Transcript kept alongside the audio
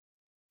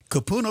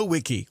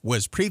KupunaWiki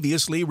was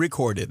previously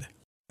recorded.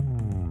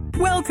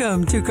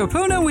 Welcome to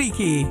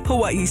KupunaWiki,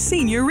 Hawaii's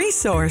senior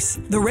resource,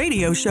 the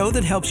radio show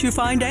that helps you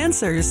find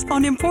answers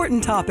on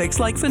important topics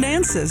like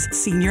finances,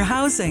 senior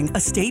housing,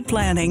 estate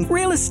planning,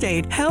 real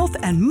estate, health,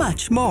 and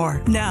much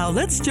more. Now,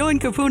 let's join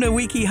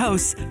KupunaWiki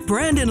hosts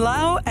Brandon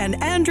Lau and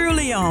Andrew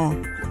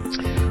Leon.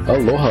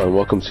 Aloha and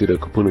welcome to the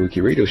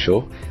KupunaWiki radio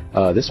show.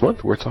 This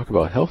month we're talking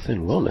about health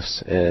and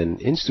wellness,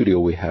 and in studio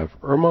we have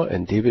Irma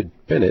and David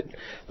Bennett,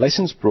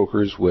 licensed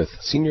brokers with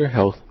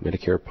SeniorHealth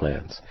Medicare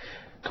plans.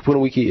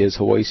 KupunaWiki is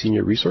Hawaii's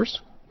senior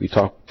resource. We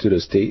talk to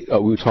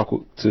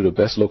the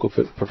best local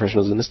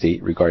professionals in the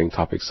state regarding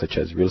topics such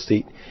as real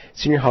estate,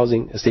 senior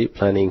housing, estate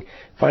planning,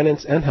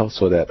 finance, and health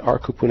so that our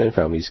Kupunan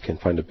families can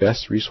find the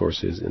best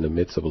resources in the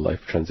midst of a life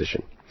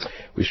transition.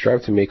 We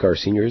strive to make our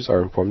seniors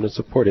are informed and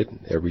supported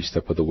every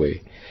step of the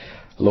way.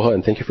 Aloha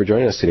and thank you for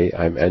joining us today.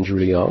 I'm Andrew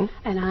Leong.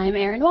 And I'm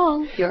Erin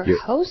Wong, your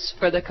host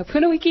for the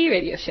KupunaWiki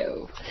radio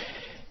show.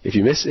 If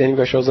you miss any of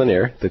our shows on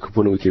air, the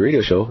KupunaWiki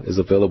radio show is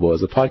available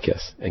as a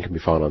podcast and can be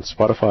found on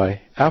Spotify,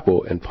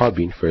 Apple, and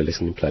Podbean for your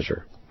listening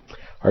pleasure.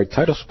 Our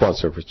title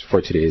sponsor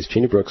for today is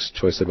Cheney Brooks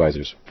Choice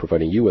Advisors,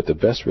 providing you with the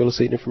best real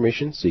estate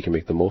information so you can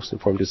make the most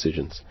informed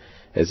decisions.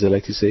 As they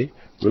like to say,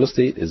 real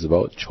estate is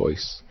about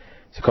choice.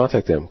 To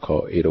contact them,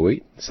 call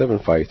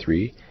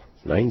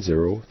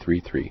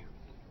 808-753-9033.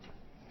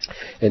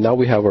 And now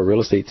we have our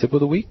real estate tip of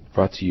the week,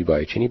 brought to you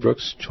by Cheney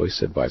Brooks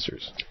Choice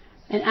Advisors.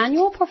 An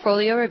annual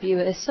portfolio review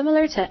is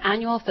similar to an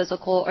annual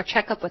physical or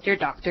checkup with your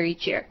doctor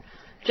each year.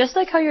 Just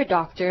like how your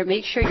doctor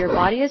makes sure your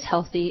body is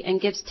healthy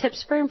and gives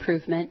tips for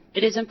improvement,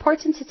 it is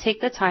important to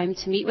take the time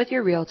to meet with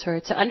your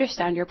realtor to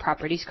understand your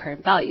property's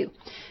current value,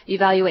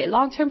 evaluate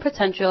long-term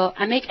potential,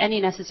 and make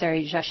any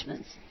necessary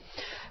adjustments.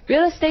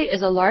 Real estate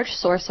is a large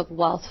source of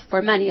wealth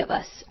for many of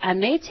us and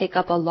may take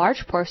up a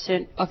large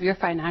portion of your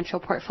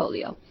financial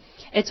portfolio.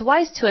 It's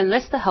wise to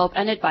enlist the help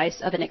and advice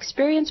of an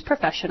experienced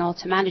professional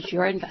to manage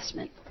your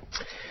investment.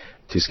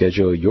 To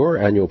schedule your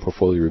annual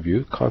portfolio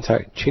review,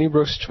 contact Cheney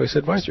Brooks Choice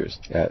Advisors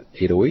at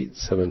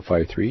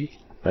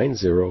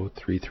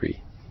 808-753-9033.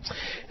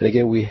 And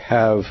again, we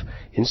have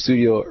in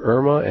studio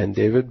Irma and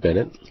David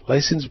Bennett,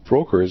 licensed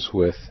brokers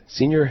with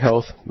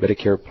SeniorHealth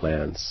Medicare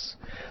plans.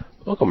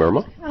 Welcome,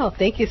 Irma. Oh,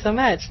 thank you so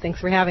much. Thanks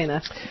for having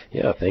us.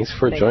 Yeah, thanks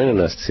for joining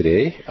us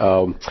today.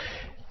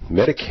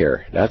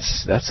 Medicare,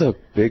 that's a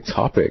big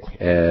topic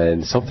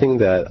and something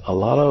that a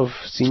lot of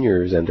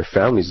seniors and their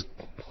families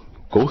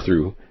go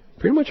through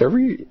pretty much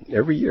every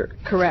year.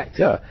 Correct.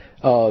 Yeah.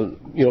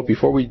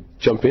 Before we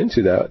jump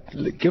into that,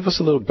 give us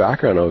a little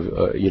background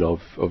of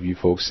you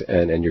folks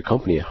and your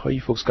company, how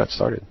you folks got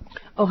started.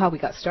 Oh, how we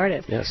got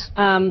started. Yes.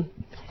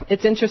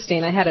 It's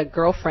interesting. I had a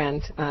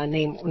girlfriend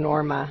named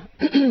Norma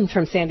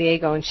from San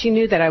Diego, and she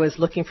knew that I was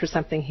looking for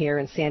something here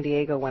in San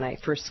Diego when I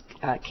first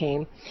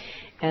came.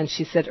 And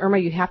she said, Irma,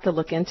 you have to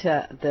look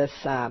into this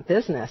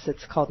business.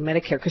 It's called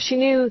Medicare. Because she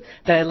knew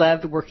that I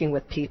loved working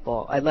with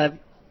people. I loved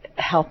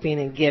helping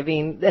and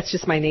giving. That's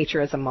just my nature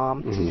as a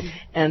mom. Mm-hmm.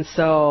 And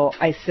so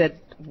I said,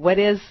 what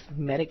is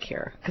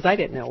Medicare? Because I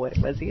didn't know what it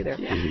was either,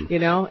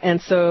 And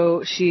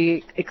so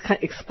she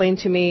explained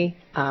to me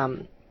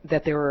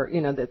that there were,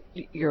 that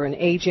you're an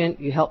agent,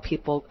 you help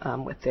people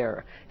with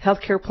their health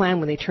care plan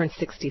when they turn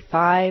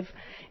 65,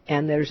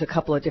 and there's a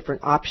couple of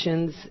different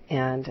options,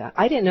 and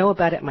I didn't know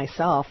about it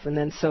myself. And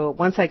then so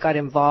once I got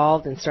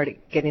involved and started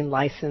getting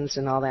licensed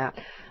and all that,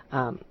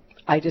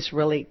 I just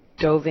really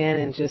dove in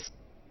and just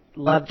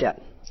loved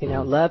it,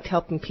 loved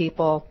helping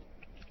people.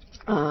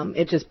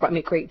 It just brought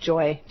me great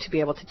joy to be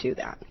able to do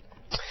that.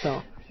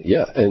 So.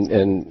 Yeah,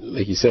 and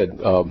like you said,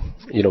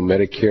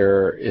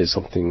 Medicare is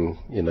something,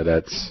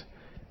 that's,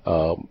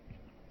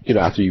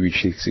 after you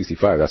reach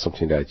 65, that's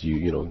something that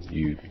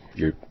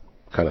you're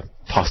kind of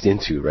tossed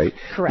into, right?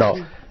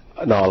 Correct.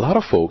 Now a lot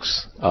of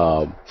folks,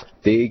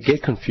 they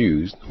get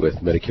confused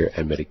with Medicare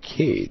and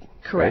Medicaid.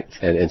 Correct.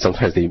 Right? And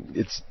sometimes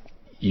it's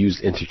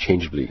used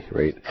interchangeably,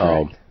 right?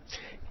 Correct.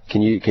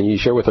 Can you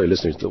share with our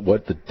listeners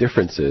what the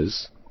difference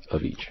is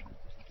of each?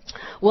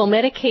 Well,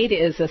 Medicaid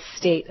is a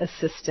state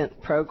assistance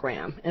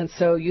program, and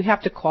so you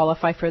have to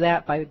qualify for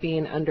that by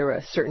being under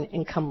a certain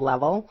income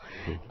level.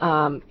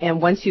 Mm-hmm. And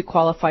once you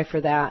qualify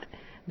for that,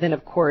 then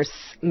of course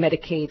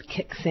Medicaid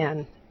kicks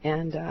in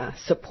and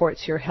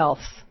supports your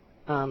health,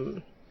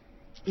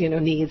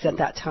 needs at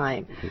that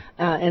time. Mm-hmm.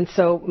 And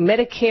so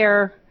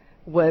Medicare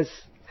was,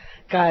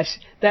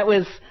 that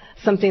was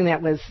something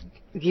that was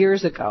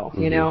years ago,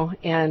 mm-hmm.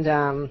 And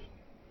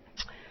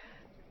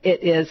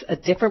it is a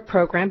different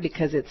program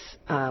because it's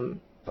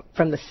from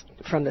the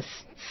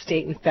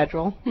state and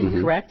federal,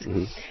 mm-hmm. correct?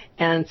 Mm-hmm.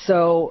 And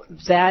so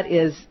that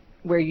is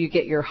where you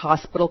get your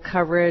hospital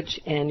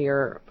coverage and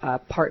your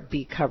Part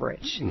B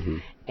coverage. Mm-hmm.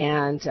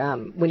 And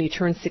when you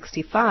turn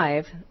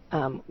 65,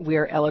 we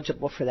are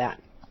eligible for that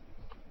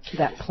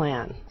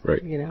plan.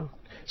 Right.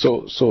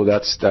 So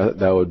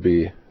that would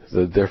be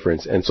the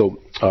difference. And so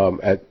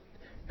at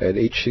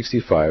age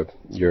 65,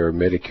 your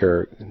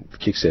Medicare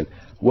kicks in.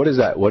 What is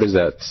that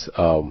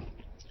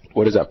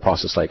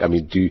process like? I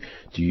mean, do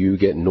you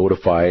get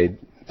notified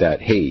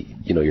that, hey,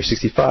 you're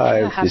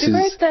 65. Happy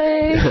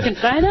birthday! You can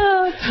sign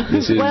up.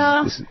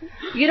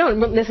 You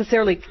don't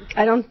necessarily.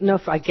 I don't know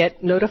if I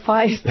get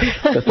notified,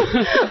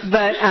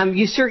 but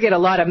you sure get a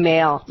lot of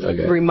mail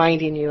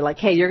reminding you, like,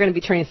 hey, you're going to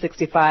be turning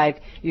 65.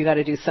 You got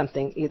to do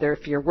something. Either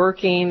if you're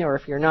working or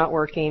if you're not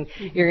working,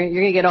 you're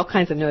going to get all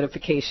kinds of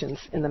notifications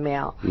in the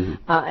mail.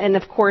 And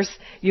of course,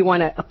 you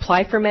want to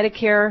apply for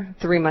Medicare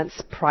 3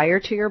 months prior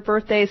to your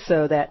birthday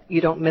so that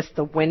you don't miss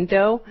the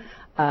window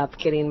of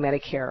getting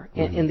Medicare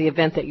in the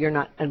event that you're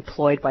not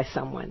employed by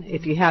someone.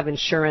 If you have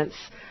insurance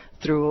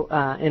through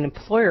an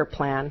employer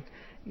plan,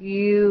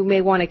 you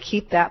may want to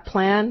keep that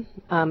plan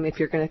if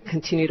you're going to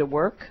continue to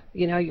work.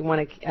 You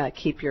want to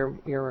keep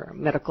your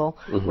medical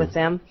with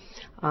them.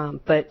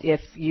 But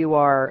if you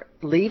are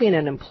leaving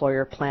an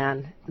employer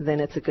plan, then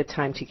it's a good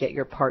time to get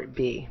your Part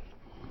B,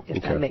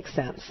 if that makes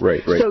sense.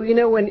 Right. So,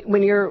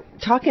 when you're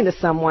talking to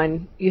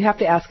someone, you have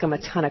to ask them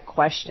a ton of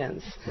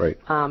questions. Right.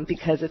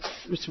 Because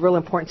it's real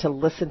important to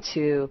listen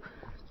to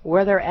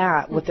where they're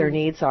at, what their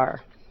needs are.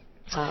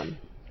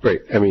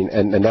 Right. I mean,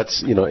 and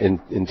that's,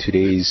 in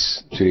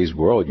today's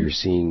world, you're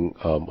seeing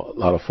a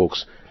lot of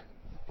folks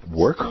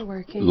work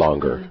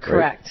longer. Right?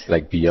 Correct.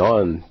 Like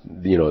beyond,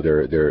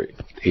 their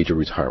age of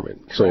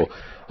retirement. Correct.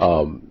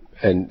 So,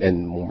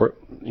 and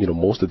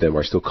most of them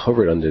are still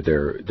covered under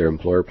their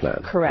employer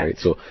plan. Correct. Right?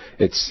 So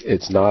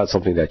it's not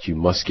something that you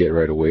must get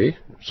right away.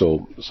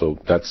 So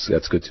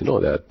that's good to know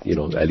that,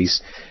 at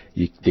least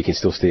they can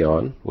still stay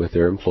on with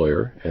their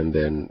employer, and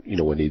then,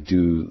 when they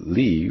do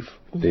leave,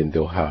 then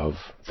they'll have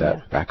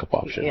that backup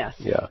option. Yes.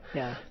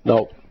 Yeah.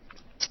 Now,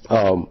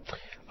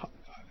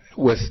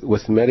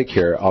 with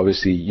Medicare,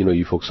 obviously,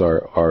 you folks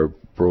are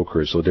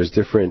brokers, so there's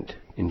different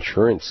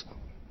insurance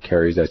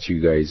carriers that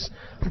you guys,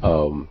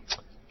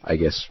 I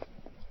guess,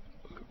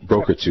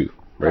 broker to,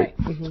 right?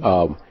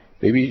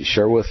 Maybe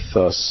share with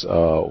us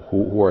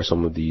who are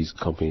some of these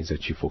companies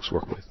that you folks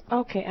work with.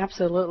 Okay,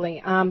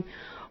 absolutely.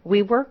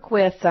 We work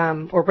with,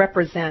 or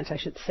represent, I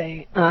should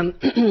say,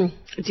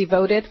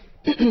 Devoted.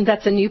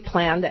 That's a new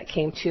plan that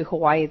came to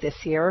Hawaii this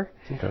year.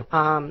 Okay.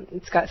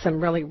 It's got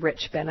some really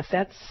rich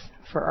benefits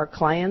for our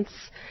clients.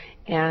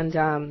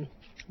 And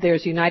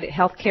there's United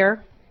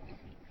Healthcare.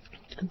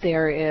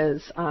 There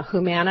is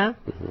Humana,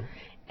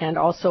 and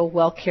also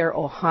WellCare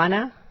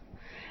Ohana.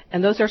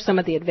 And those are some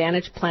of the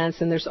Advantage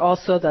plans. And there's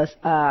also the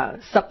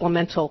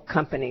supplemental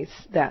companies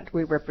that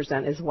we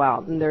represent as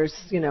well. And there's,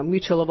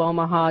 Mutual of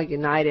Omaha,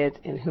 United,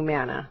 and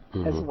Humana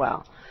as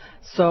well.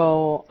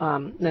 So,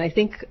 and I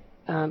think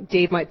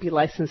Dave might be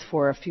licensed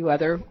for a few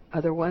other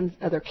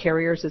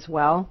carriers as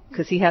well,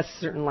 because he has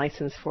certain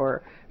license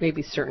for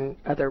maybe certain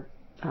other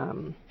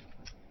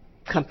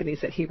companies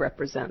that he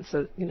represents,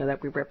 so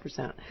that we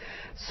represent.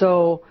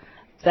 So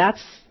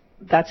that's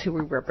who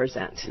we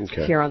represent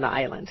here on the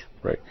island.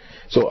 Right.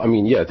 So I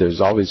mean,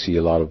 there's obviously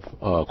a lot of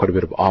quite a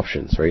bit of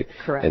options, right?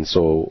 Correct. And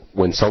so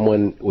when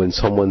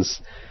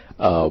someone's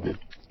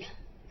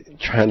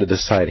trying to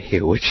decide,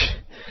 hey,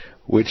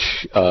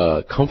 which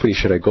company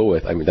should I go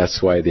with? I mean,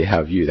 that's why they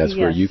have you. That's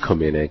where you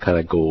come in and kind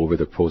of go over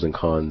the pros and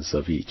cons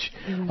of each.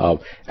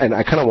 And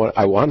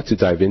I wanted to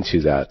dive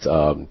into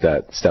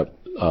that step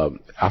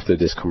after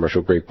this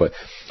commercial break. But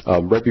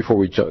right before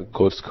we go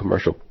to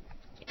commercial,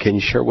 can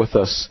you share with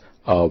us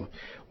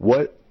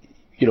what,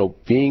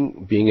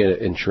 being an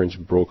insurance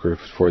broker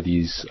for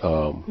these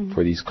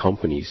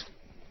companies?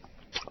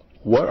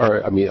 What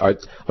are,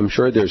 I'm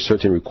sure there's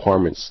certain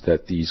requirements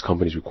that these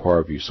companies require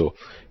of you. So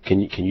can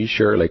you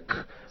share,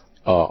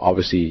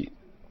 obviously,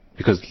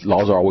 because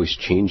laws are always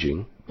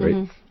changing,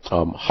 right?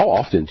 How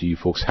often do you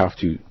folks have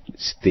to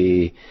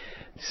stay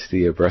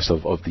abreast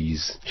of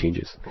these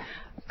changes?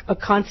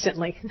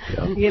 Constantly.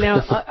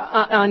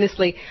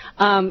 Honestly,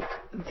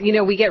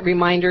 we get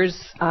reminders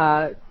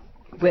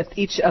with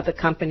each of the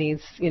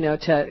companies,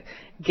 to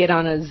get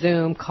on a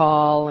Zoom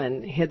call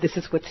and, hey, this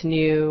is what's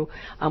new.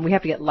 We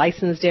have to get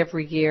licensed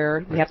every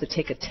year. We have to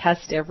take a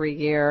test every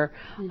year.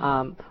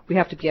 We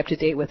have to be up to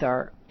date with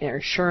our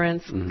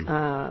insurance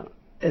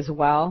as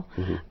well.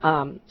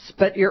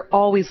 But you're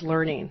always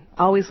learning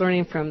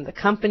from the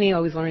company,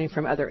 always learning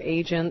from other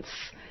agents.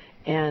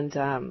 And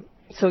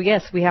so,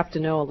 yes, we have to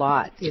know a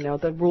lot.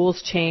 The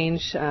rules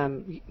change.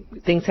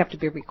 Things have to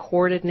be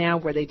recorded now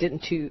where they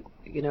didn't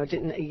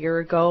a year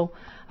ago.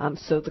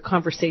 So the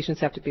conversations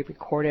have to be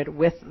recorded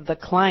with the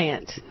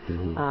client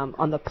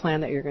on the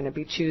plan that you're going to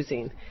be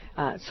choosing.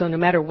 So no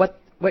matter what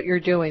you're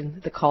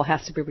doing, the call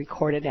has to be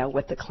recorded now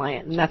with the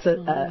client. And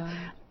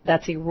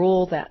that's a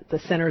rule that the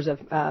Centers of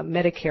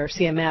Medicare,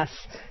 CMS,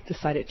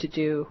 decided to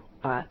do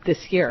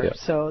this year. Yep.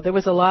 So there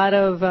was a lot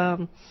of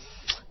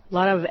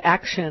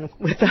action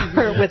with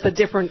the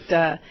different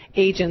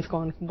agents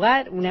going,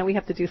 what? Now we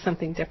have to do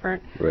something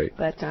different. Right.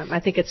 But I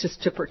think it's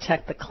just to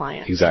protect the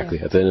client. Exactly.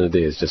 At the end of the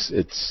day,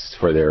 it's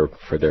for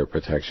their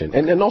protection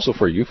and also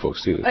for you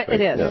folks too. Right?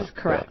 It is.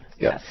 Correct.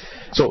 Yeah. Yes.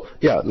 So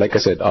like I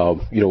said,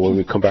 when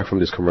we come back from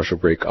this commercial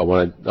break, I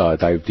want to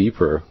dive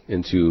deeper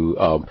into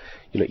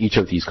each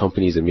of these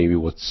companies and maybe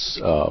what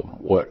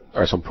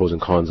are some pros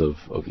and cons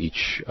of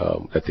each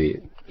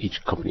that each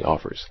company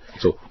offers.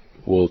 So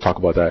We'll talk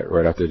about that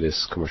right after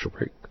this commercial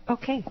break.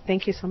 Okay,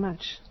 thank you so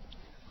much.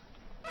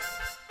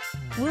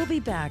 We'll be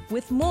back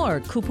with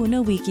more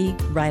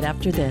KupunaWiki right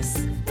after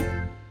this.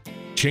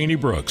 Cheney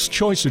Brooks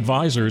Choice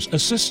Advisors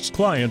assists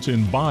clients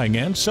in buying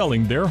and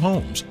selling their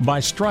homes by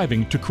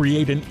striving to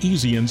create an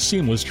easy and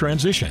seamless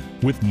transition.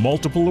 With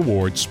multiple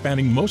awards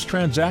spanning most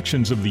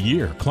transactions of the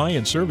year,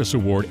 Client Service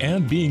Award,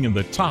 and being in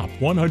the top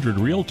 100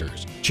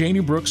 realtors, Cheney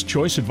Brooks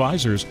Choice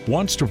Advisors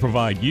wants to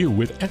provide you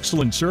with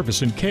excellent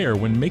service and care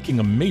when making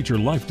a major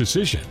life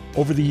decision.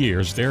 Over the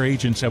years, their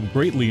agents have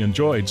greatly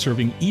enjoyed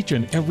serving each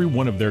and every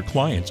one of their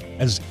clients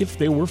as if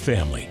they were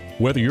family.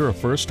 Whether you're a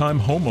first-time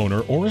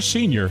homeowner or a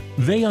senior,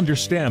 they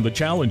understand the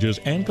challenges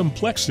and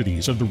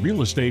complexities of the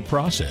real estate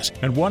process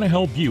and want to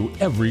help you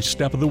every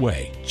step of the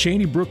way.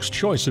 Cheney Brooks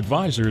Choice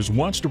Advisors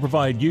wants to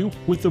provide you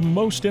with the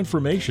most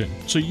information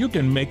so you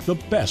can make the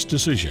best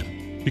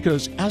decision.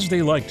 Because, as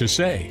they like to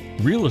say,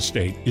 real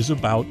estate is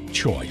about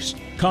choice.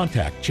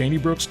 Contact Cheney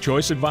Brooks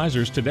Choice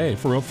Advisors today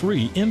for a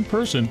free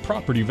in-person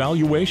property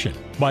valuation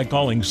by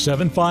calling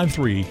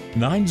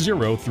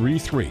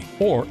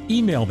 753-9033 or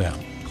email them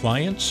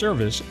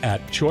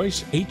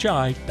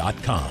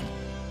clientservice@choicehi.com.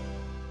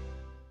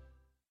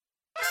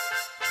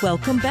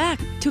 Welcome back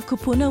to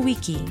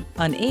KupunaWiki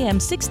on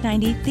AM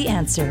 690, The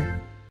Answer.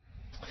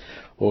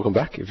 Welcome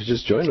back. If you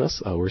just joined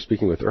us, we're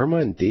speaking with Irma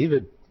and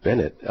David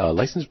Bennett,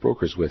 licensed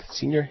brokers with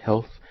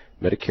SeniorHealth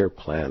Medicare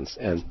plans.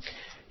 And,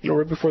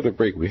 right before the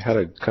break, we had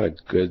a kind of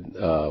good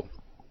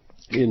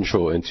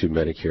intro into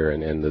Medicare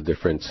and the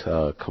different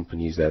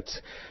companies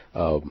that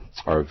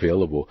are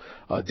available.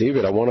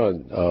 David, I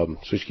want to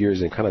switch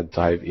gears and kind of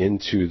dive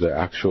into the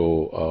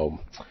actual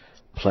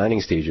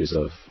planning stages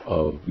of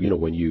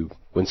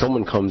when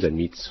someone comes and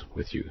meets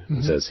with you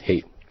and says,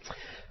 "Hey,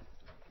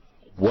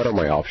 what are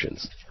my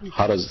options?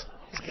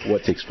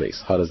 What takes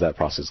place? How does that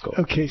process go?"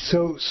 Okay,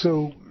 so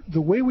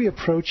the way we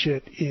approach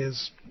it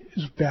is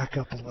back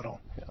up a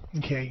little. Yeah.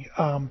 Okay,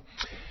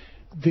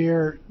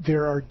 there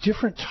are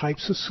different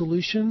types of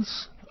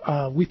solutions.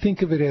 We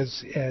think of it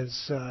as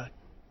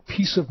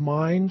peace of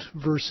mind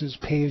versus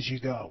pay as you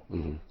go.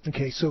 Mm-hmm.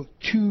 Okay, so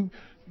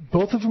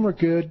both of them are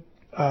good.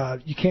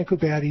 You can't go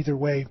bad either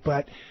way,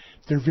 but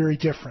they're very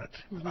different.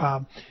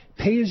 Mm-hmm.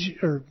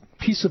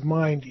 Peace of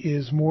mind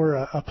is more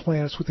a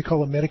plan. It's what they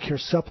call a Medicare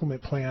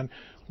supplement plan,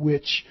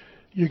 which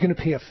you're going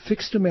to pay a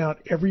fixed amount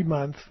every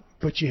month,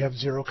 but you have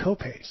zero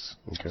copays.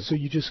 Okay. So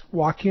you just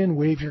walk in,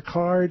 wave your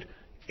card,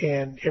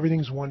 and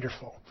everything's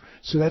wonderful.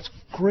 So that's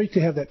great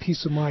to have that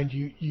peace of mind.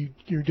 You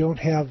don't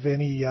have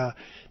any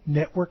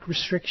network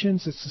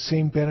restrictions. It's the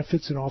same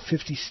benefits in all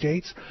 50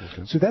 states.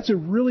 Okay. So that's a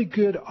really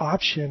good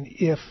option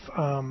if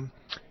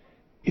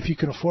you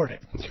can afford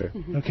it. Okay.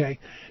 Mm-hmm. Okay.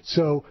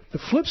 So the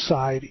flip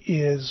side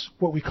is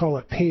what we call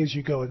a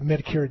pay-as-you-go, a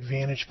Medicare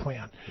Advantage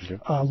plan. Okay.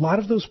 A lot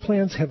of those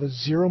plans have a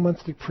zero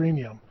monthly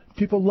premium.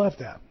 People love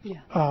that.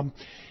 Yeah.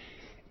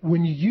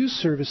 When you use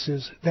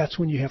services, that's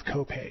when you have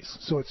copays.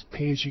 So it's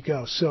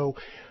pay-as-you-go. So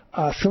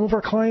some of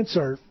our clients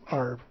are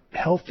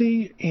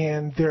healthy,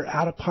 and their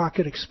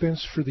out-of-pocket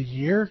expense for the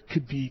year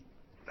could be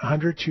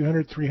 $100,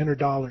 $200,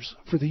 $300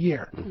 for the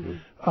year. Mm-hmm.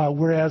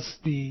 Whereas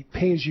the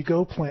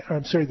pay-as-you-go plan,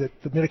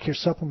 the Medicare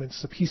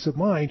supplements, the peace of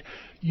mind,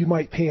 you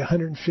might pay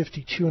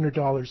 $150,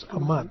 $200 a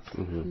month,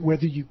 mm-hmm.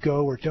 whether you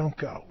go or don't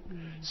go.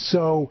 Mm-hmm.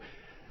 So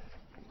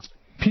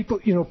people,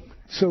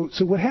 so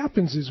what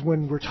happens is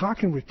when we're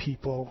talking with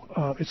people,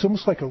 it's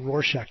almost like a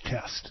Rorschach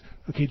test.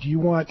 Okay, do you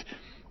want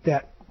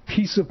that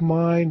peace of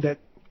mind, that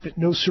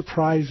no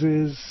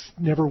surprises,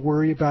 never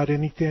worry about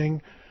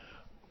anything,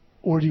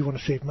 or do you want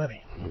to save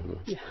money?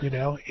 Mm-hmm.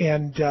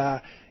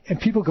 And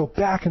people go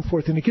back and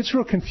forth, and it gets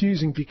real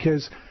confusing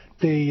because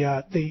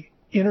they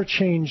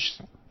interchange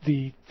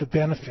the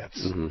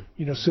benefits.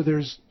 Mm-hmm. So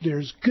there's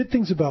good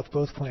things about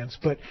both plans,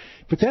 but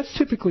that's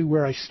typically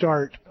where I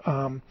start.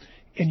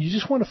 And you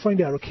just want to find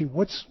out, okay,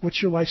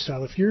 what's your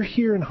lifestyle? If you're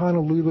here in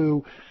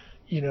Honolulu,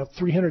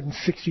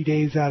 360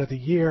 days out of the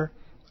year,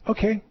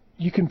 okay,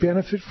 you can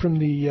benefit from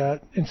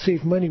and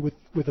save money with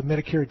a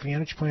Medicare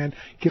Advantage plan,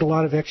 get a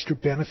lot of extra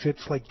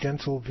benefits like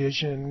dental,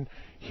 vision,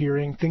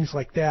 hearing, things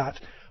like that.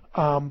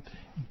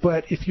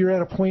 But if you're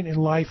at a point in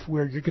life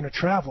where you're going to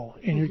travel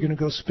and you're going to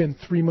go spend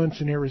 3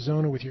 months in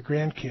Arizona with your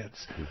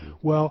grandkids, mm-hmm.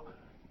 well,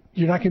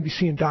 you're not going to be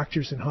seeing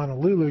doctors in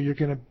Honolulu. You're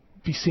going to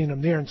be seeing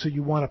them there, and so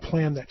you want a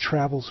plan that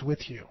travels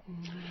with you.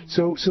 Mm-hmm.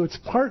 So it's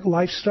part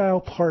lifestyle,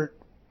 part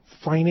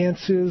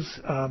finances,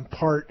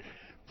 part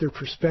their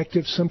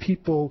perspective. Some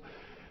people,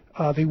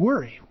 they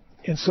worry.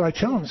 And so I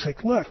tell them, it's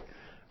like, look,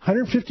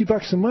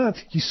 $150 a month,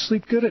 you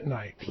sleep good at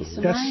night.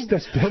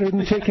 That's better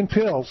than taking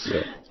pills,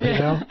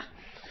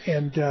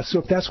 And so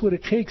if that's what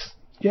it takes,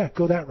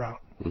 go that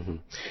route. Mm-hmm.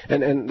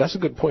 And that's a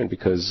good point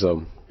because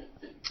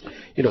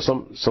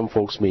some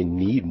folks may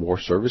need more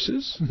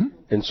services, mm-hmm.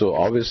 and so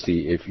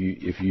obviously if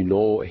you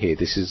know, hey,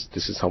 this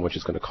is how much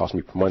it's going to cost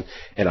me per month,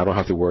 and I don't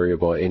have to worry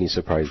about any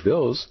surprise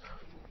bills,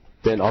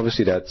 then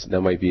obviously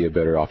that might be a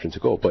better option to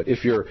go. But if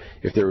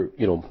they're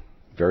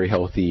very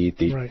healthy,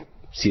 they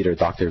see their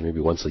doctor maybe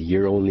once a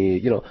year only,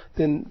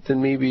 then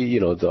maybe,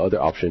 the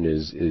other option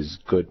is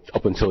good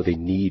up until they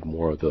need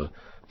more of the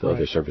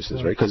other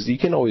services, right? Because you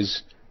can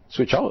always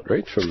switch out,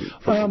 right?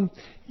 From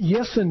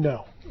yes and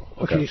no.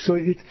 Okay, so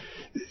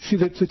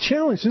the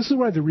challenge, this is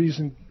one of the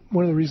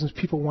reasons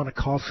people want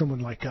to call someone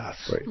like us,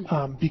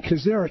 right?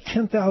 Because there are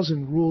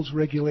 10,000 rules,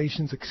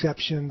 regulations,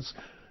 exceptions,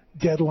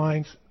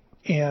 deadlines,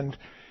 and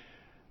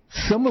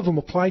some of them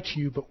apply to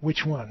you, but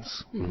which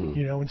ones?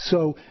 And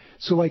so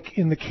like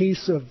in the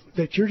case of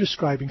that you're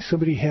describing,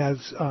 somebody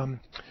has,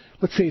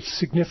 let's say it's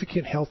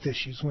significant health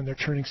issues when they're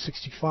turning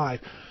 65.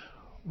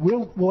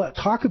 We'll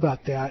talk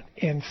about that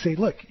and say,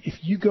 look, if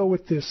you go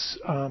with this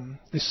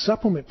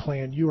supplement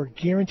plan, you are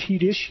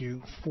guaranteed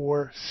issue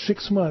for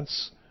 6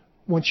 months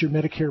once your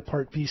Medicare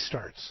Part B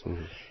starts.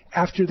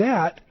 After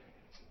that,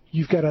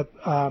 you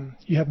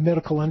have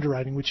medical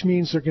underwriting, which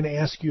means they're going to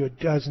ask you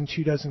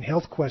 2 dozen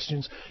health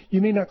questions.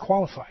 You may not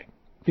qualify.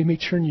 They may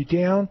turn you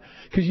down.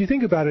 Because you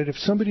think about it, if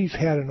somebody's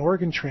had an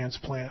organ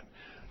transplant,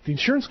 the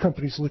insurance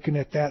company's looking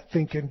at that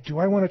thinking, do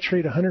I want to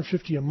trade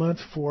 $150 a month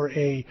for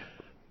a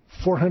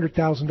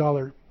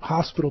 $400,000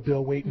 hospital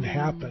bill waiting to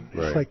happen?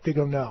 Right. It's like they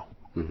go, no.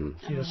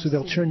 So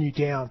they'll turn you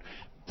down.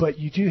 But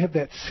you do have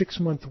that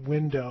 6-month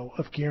window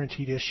of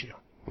guaranteed issue.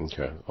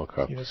 Okay.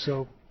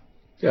 So...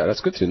 Yeah,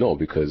 that's good to know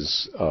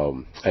because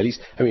at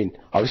least,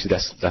 obviously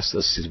that's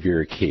a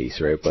severe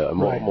case, right? But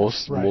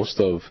most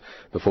of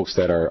the folks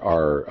that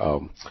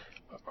are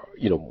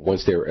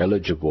once they're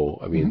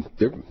eligible,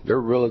 they're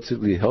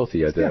relatively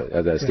healthy at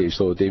that stage,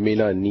 so they may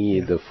not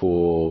need the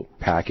full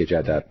package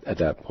at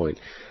that point.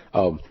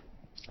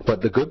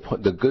 But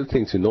the good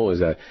thing to know is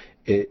that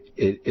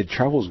it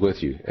travels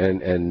with you,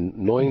 and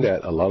knowing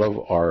that a lot of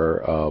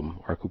our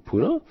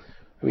Kupuna,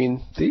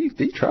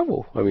 they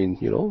travel.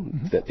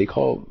 That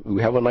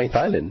we have a 9th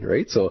island,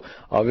 right? So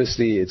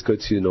obviously it's good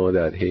to know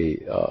that, hey,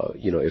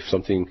 if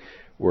something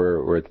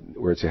were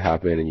to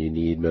happen and you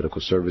need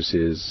medical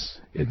services,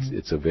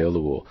 it's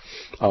available.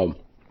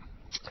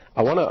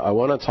 I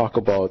wanna talk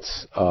about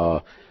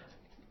the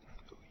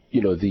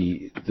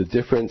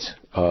different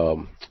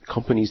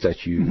companies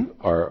that you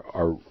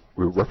are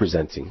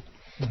representing.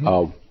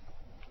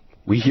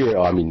 We hear,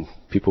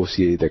 people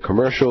see their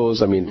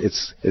commercials.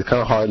 It's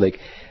kind of hard, like,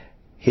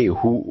 hey,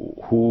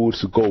 who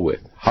to go with?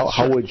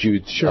 How would you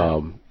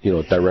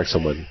direct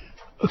someone?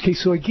 Okay,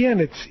 so again,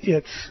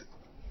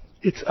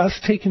 it's us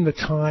taking the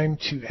time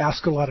to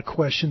ask a lot of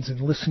questions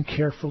and listen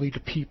carefully to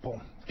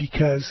people,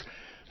 because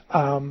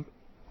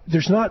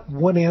there's not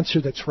one answer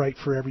that's right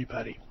for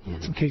everybody.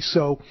 Okay,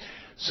 so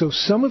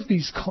some of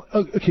these,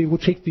 we'll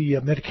take the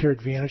Medicare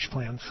Advantage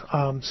plans.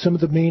 Some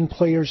of the main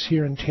players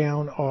here in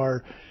town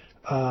are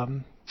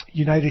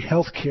United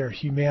Healthcare,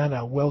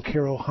 Humana,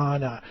 WellCare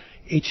Ohana,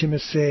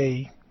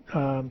 HMSA,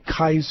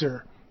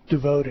 Kaiser,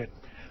 Devoted.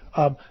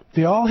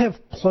 They all have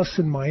plus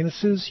and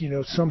minuses.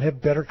 Some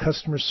have better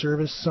customer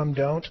service, some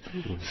don't.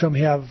 Some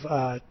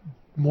have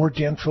more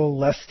dental,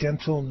 less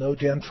dental, no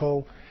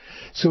dental.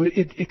 So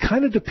it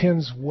kind of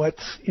depends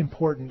what's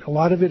important. A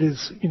lot of it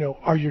is,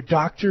 are your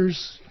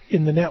doctors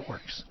in the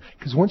networks?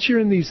 Because once you're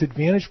in these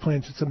Advantage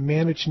plans, it's a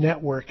managed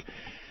network.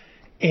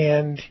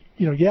 And,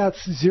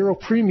 it's zero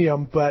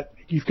premium, but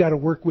you've got to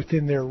work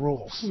within their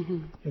rules.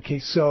 Okay,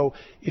 so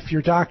if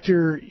your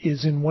doctor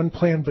is in one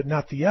plan but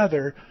not the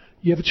other,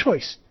 you have a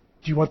choice.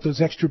 Do you want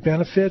those extra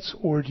benefits,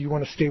 or do you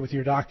want to stay with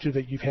your doctor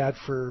that you've had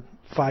for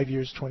 5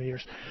 years, 20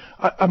 years?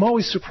 I'm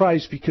always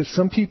surprised because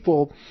some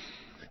people,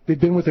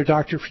 they've been with their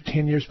doctor for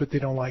 10 years, but they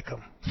don't like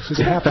them. So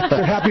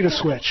they're happy to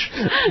switch.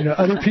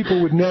 Other people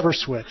would never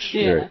switch.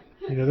 Yeah.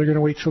 They're going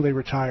to wait till they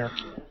retire.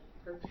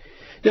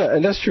 Yeah,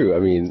 and that's true.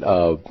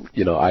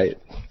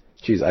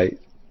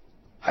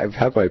 I've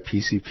had my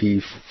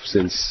PCP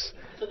since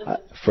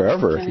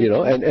forever,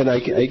 and I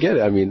get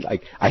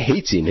it. I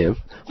hate seeing him,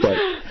 but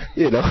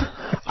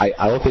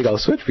I don't think I'll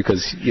switch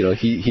because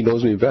he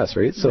knows me best,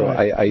 right? So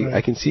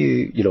I can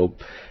see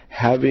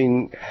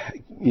having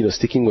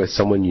sticking with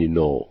someone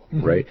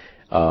right,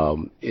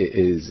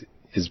 is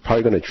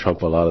probably going to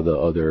trump a lot of the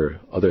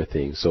other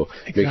things. So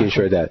making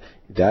sure that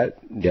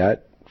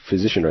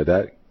physician or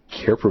that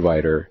care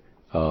provider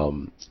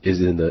is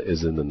in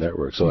the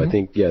network. So I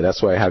think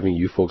that's why having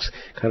you folks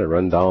kind of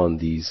run down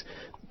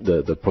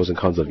the pros and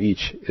cons of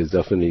each is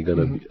definitely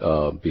going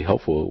to be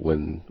helpful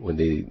when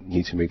they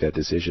need to make that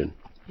decision.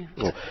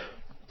 Yeah.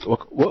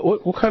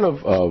 What kind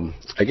of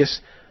I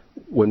guess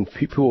when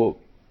people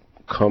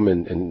come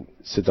and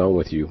sit down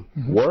with you,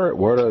 what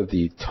are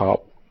the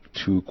top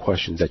 2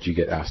 questions that you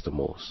get asked the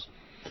most?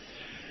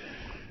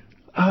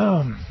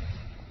 I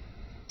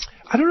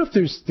don't know if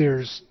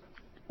there's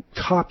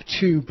top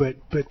 2, but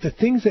the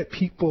things that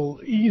people,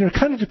 it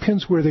kind of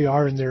depends where they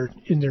are in their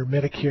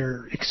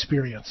Medicare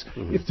experience.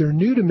 If they're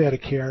new to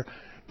Medicare,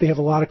 they have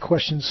a lot of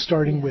questions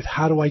starting with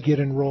how do I get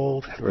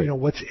enrolled? Right.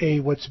 What's A,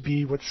 what's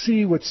B, what's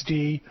C, what's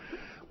D?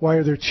 Why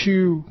are there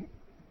 2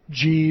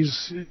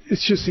 G's?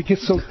 It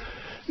gets so.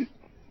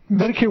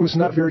 Medicare was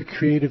not very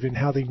creative in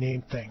how they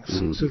name things,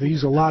 so they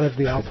use a lot of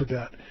the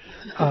alphabet.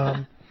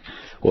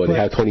 Well, they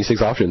have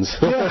 26 options.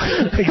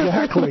 Yeah,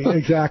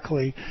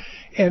 exactly.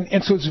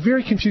 And so it's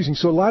very confusing.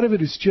 So a lot of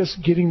it is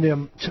just getting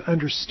them to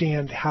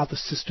understand how the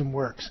system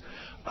works.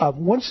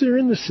 Once they're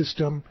in the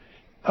system,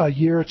 a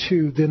year or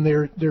two, then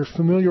they're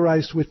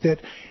familiarized with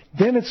it.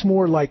 Then it's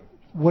more like,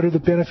 what are the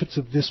benefits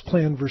of this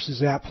plan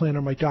versus that plan?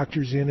 Are my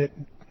doctors in it?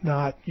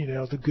 Not,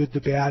 the good, the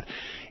bad.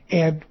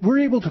 And we're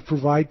able to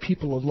provide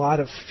people a lot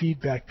of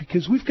feedback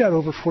because we've got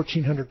over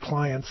 1,400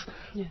 clients.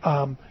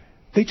 Yeah.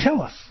 They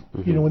tell us,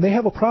 when they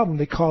have a problem,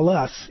 they call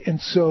us. And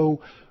so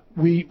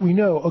we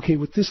know, okay,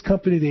 with this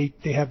company,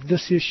 they have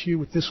this issue.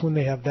 With this one,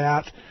 they have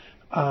that.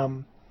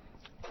 So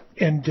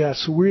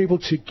we're able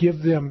to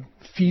give them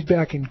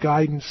feedback and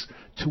guidance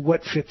to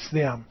what fits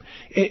them.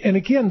 And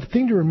again, the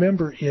thing to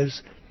remember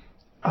is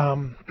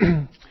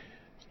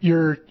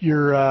your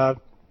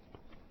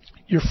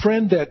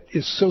friend that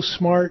is so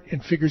smart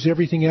and figures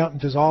everything out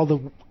and does all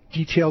the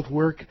detailed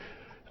work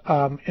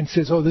and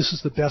says, oh, this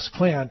is the best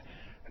plan.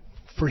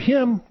 For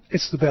him,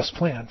 it's the best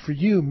plan. For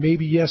you,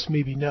 maybe yes,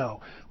 maybe no.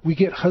 We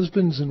get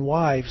husbands and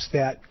wives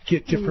that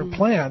get different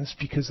plans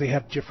because they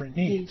have different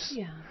needs.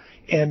 Yeah.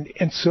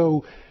 And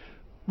so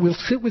we'll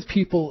sit with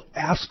people,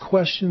 ask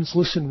questions,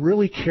 listen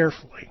really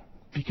carefully,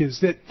 because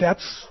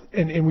that's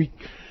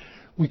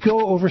we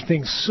go over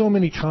things so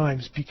many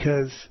times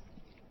because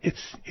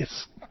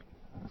it's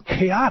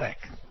chaotic,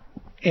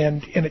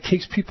 and it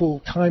takes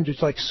people time to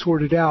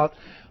sort it out.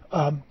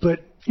 But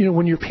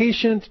when you're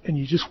patient and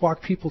you just walk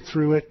people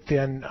through it,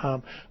 then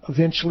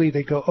eventually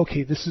they go,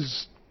 okay, this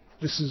is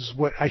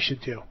what I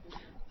should do.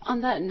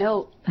 On that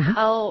note,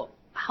 how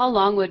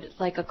long would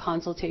a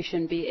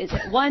consultation be? Is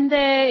it one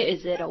day?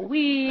 Is it a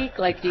week?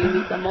 Do you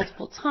meet them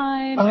multiple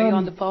times? Are you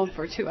on the phone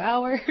for 2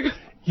 hours?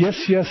 Yes,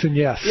 and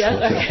yes.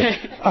 Yes,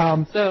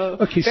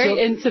 okay.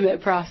 Very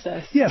intimate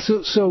process. Yeah.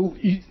 So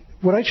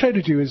what I try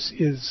to do is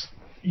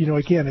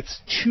again,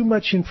 it's too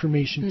much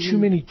information, too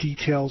many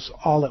details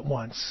all at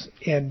once,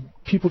 and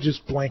people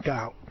just blank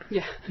out.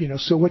 Yeah.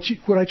 So what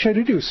I try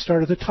to do is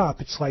start at the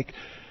top. It's like,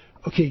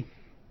 okay,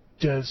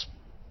 does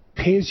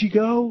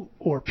pay-as-you-go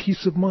or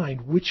peace of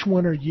mind, which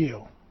one are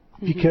you?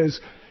 Because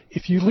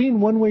if you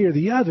lean one way or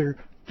the other,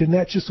 then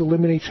that just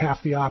eliminates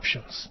half the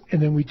options.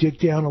 And then we dig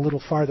down a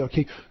little farther.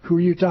 Okay, who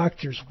are your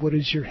doctors? What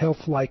is your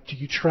health like? Do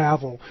you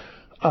travel?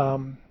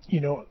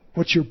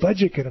 What's your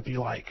budget going to be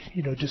like?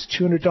 Just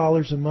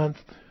 $200 a month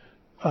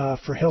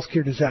for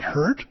healthcare, does that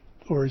hurt?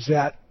 Or is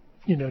that,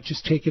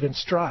 just take it in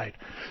stride?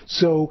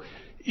 So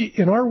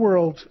in our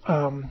world,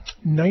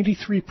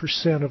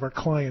 93% of our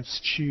clients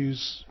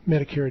choose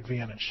Medicare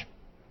Advantage,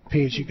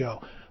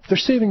 pay-as-you-go. They're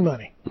saving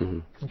money,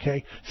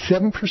 okay?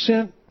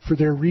 7% for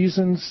their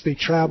reasons, they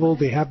travel,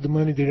 they have the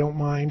money, they don't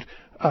mind,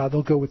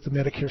 they'll go with the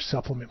Medicare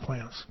supplement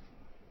plans.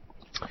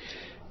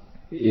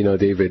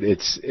 David,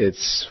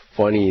 it's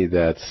funny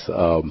that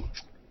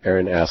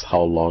Aaron asked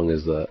how long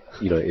is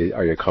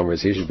are your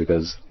conversations,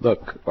 because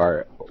look,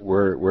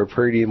 we're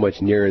pretty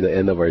much near the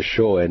end of our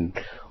show, and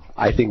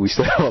I think we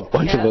still have a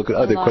bunch of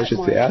other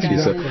questions to ask you.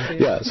 So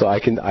so I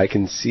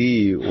can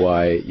see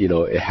why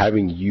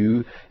having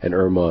you and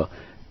Irma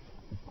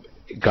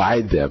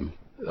guide them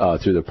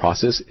through the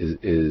process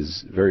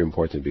is very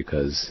important,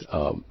 because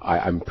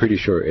I'm pretty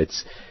sure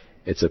it's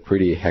a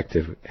pretty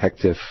hectic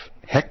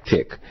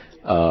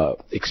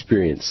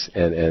experience,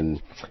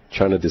 and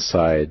trying to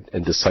decide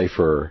and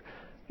decipher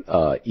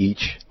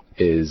each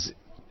is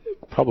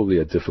probably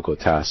a difficult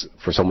task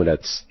for someone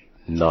that's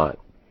not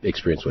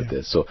experienced with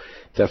this. So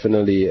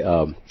definitely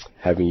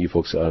having you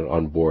folks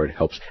on board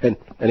helps. And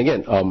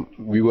again,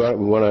 we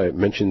want to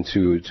mention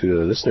to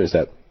the listeners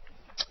that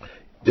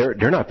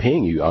they're not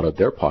paying you out of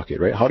their pocket,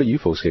 right? How do you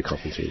folks get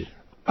compensated?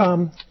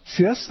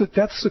 See, that's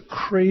the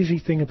crazy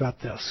thing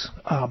about this.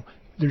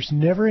 There's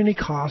never any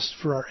cost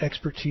for our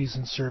expertise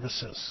and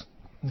services.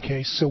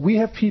 Okay, so we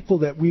have people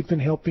that we've been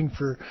helping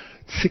for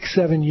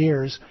 6-7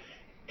 years,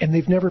 and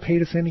they've never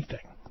paid us anything.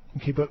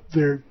 Okay, but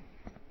they're,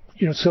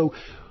 so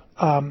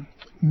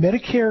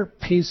Medicare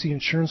pays the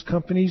insurance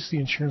companies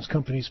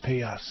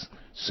pay us.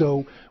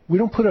 So we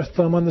don't put a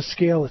thumb on the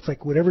scale. It's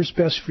like whatever's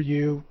best for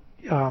you.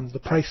 The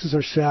prices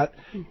are set,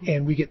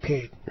 and we get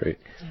paid. Right.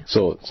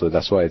 So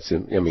that's why it's.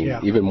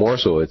 Even more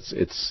so, it's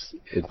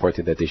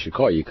important that they should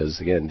call you,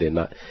 because again, they're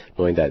not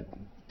knowing that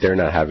they're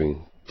not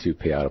having to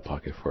pay out of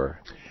pocket for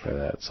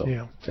that. So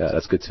yeah,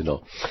 that's good to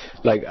know.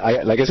 Like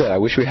I said, I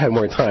wish we had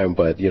more time,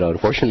 but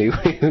unfortunately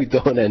we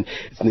don't, and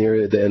it's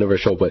near the end of our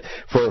show. But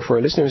for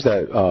listeners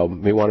that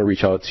may want to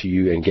reach out to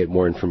you and get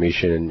more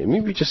information, and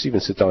maybe just even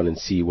sit down and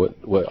see what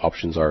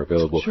options are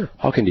available, sure.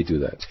 How can they do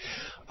that?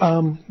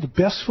 The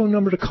best phone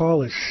number to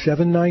call is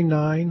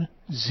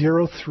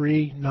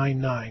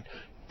 799-0399.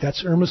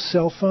 That's Irma's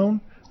cell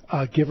phone.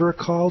 Give her a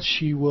call.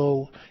 She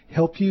will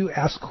help you,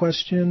 ask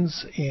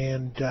questions,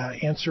 and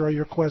answer all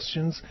your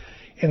questions.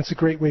 And it's a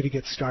great way to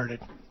get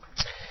started.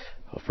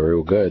 Oh,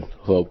 very good.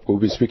 Well, we've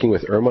been speaking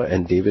with Irma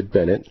and David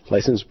Bennett,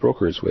 licensed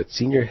brokers with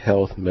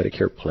SeniorHealth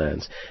Medicare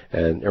plans.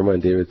 And Irma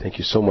and David, thank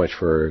you so much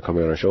for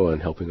coming on our show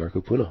and helping our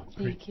Kupuna.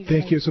 Thank you.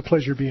 Thank you. It's a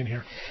pleasure being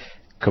here.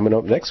 Coming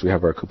up next, we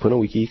have our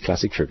KupunaWiki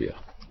Classic Trivia.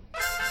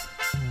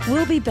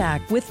 We'll be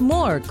back with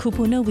more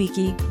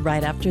KupunaWiki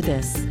right after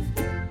this.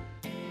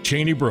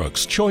 Cheney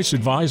Brooks Choice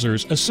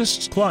Advisors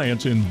assists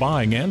clients in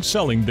buying and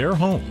selling their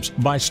homes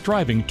by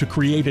striving to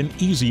create an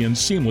easy and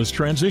seamless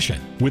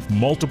transition. With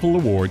multiple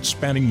awards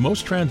spanning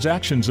most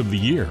transactions of the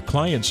year,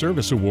 Client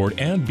Service Award,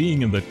 and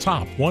being in the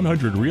top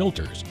 100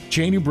 realtors,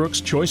 Cheney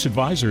Brooks Choice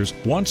Advisors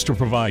wants to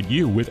provide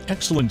you with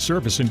excellent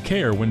service and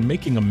care when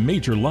making a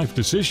major life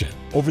decision.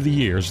 Over the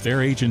years,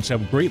 their agents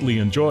have greatly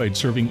enjoyed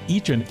serving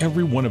each and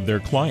every one of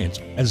their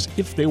clients as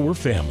if they were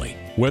family.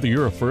 Whether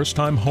you're a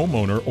first-time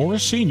homeowner or a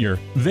senior,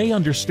 they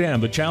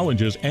understand the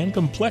challenges and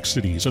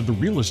complexities of the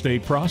real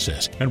estate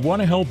process and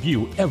want to help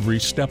you every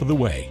step of the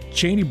way.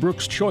 Cheney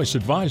Brooks Choice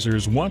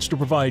Advisors wants to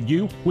provide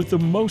you with the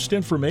most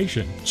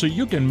information so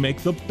you can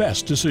make the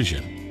best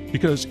decision.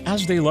 Because,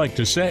 as they like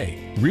to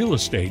say, real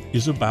estate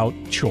is about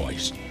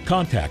choice.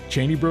 Contact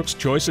Cheney Brooks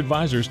Choice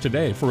Advisors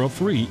today for a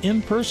free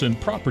in-person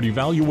property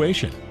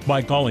valuation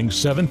by calling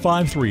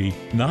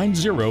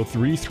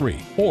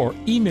 753-9033 or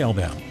email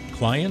them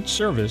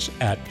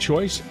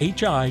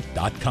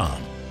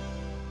clientservice@choicehi.com.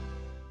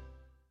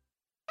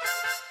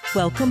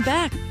 Welcome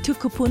back to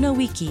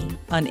KupunaWiki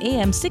on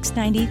AM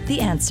 690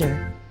 The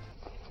Answer.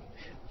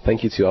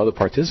 Thank you to all the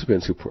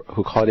participants who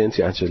called in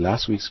to answer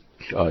last week's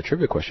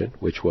trivia question,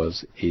 which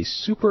was, a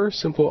super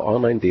simple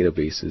online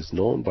database is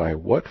known by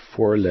what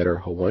four-letter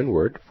Hawaiian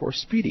word for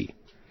speedy?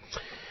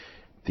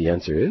 The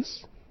answer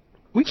is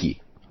Wiki.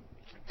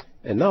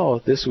 And now,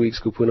 this week's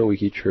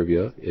KupunaWiki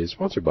trivia is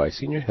sponsored by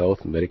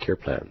SeniorHealth Medicare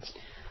Plans.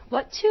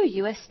 What two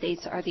U.S.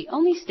 states are the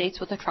only states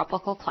with a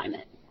tropical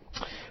climate?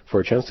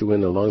 For a chance to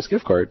win the Longest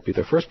gift card, be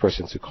the first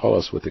person to call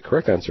us with the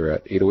correct answer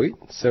at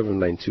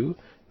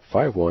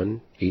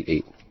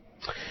 808-792-5188.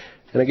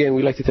 And again,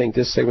 we'd like to thank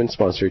this segment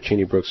sponsor,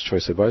 Cheney Brooks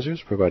Choice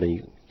Advisors,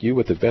 providing you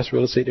with the best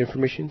real estate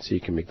information so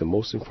you can make the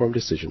most informed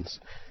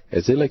decisions.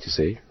 As they like to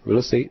say, real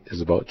estate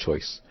is about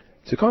choice.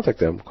 To contact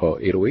them, call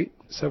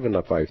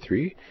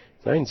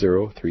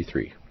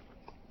 808-753-9033.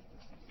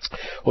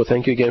 Well,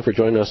 thank you again for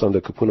joining us on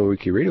the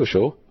KupunaWiki radio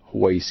show,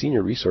 Hawaii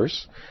Senior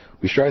Resource.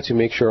 We strive to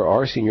make sure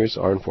our seniors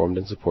are informed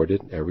and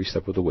supported every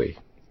step of the way.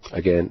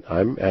 Again,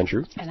 I'm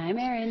Andrew. And I'm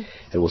Erin.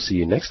 And we'll see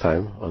you next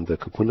time on the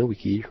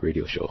KupunaWiki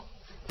radio show.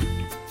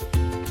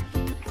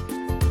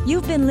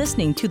 You've been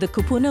listening to the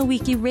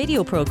KupunaWiki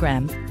radio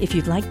program. If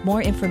you'd like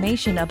more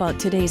information about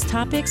today's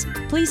topics,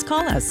 please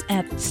call us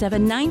at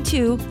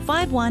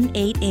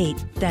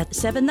 792-5188. That's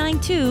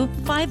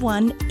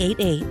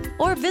 792-5188.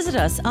 Or visit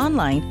us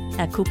online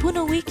at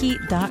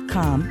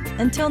KupunaWiki.com.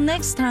 Until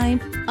next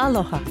time,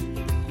 aloha.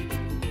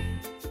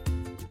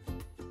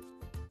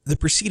 The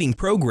preceding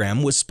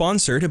program was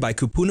sponsored by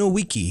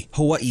KupunaWiki,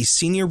 Hawaii's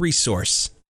senior resource.